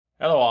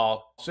Hello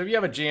all. So if you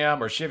have a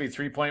GM or Chevy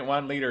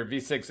 3.1 liter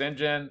V6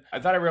 engine, I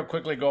thought I'd real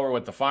quickly go over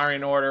what the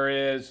firing order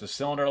is, the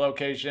cylinder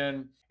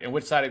location, and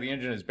which side of the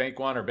engine is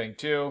Bank-1 or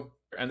Bank-2.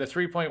 And the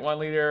 3.1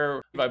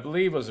 liter, I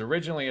believe, was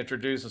originally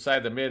introduced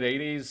inside the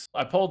mid-80s.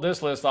 I pulled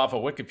this list off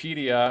of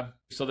Wikipedia,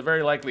 so there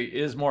very likely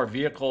is more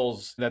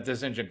vehicles that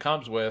this engine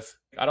comes with.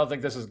 I don't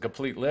think this is a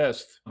complete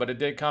list, but it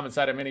did come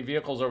inside of many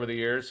vehicles over the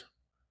years.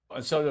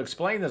 And so to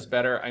explain this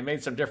better, I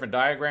made some different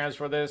diagrams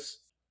for this.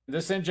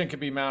 This engine can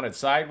be mounted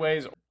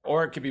sideways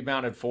or it can be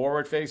mounted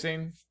forward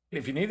facing.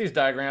 If you need these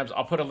diagrams,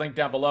 I'll put a link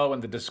down below in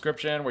the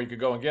description where you could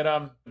go and get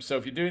them. So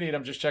if you do need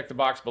them, just check the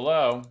box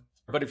below.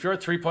 But if your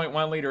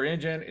 3.1 liter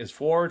engine is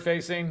forward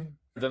facing,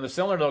 then the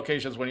cylinder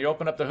locations when you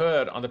open up the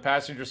hood on the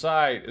passenger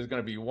side is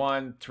going to be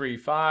 1, 3,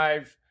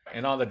 5,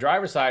 and on the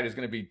driver's side is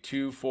going to be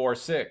 2, 4,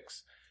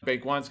 6.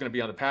 Bank-1 is going to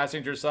be on the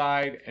passenger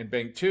side and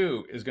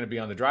Bank-2 is going to be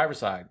on the driver's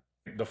side.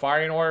 The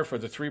firing order for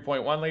the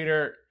 3.1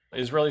 liter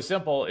is really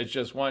simple. It's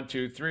just 1,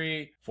 2,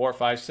 3, 4,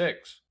 5,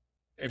 6.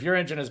 If your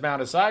engine is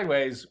mounted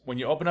sideways, when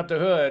you open up the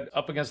hood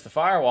up against the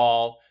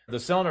firewall,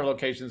 the cylinder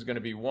location is going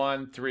to be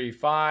 1, 3,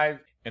 5,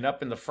 and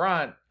up in the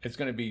front, it's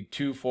going to be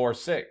 2, 4,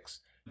 6.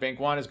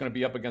 Bank-1 is going to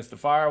be up against the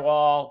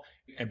firewall,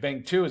 and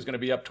Bank-2 is going to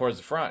be up towards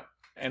the front.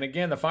 And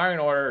again, the firing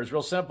order is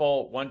real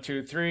simple: 1,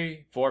 2,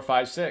 3, 4,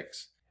 5,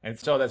 6. And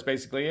so that's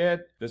basically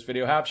it. This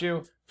video helps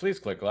you. Please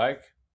click like.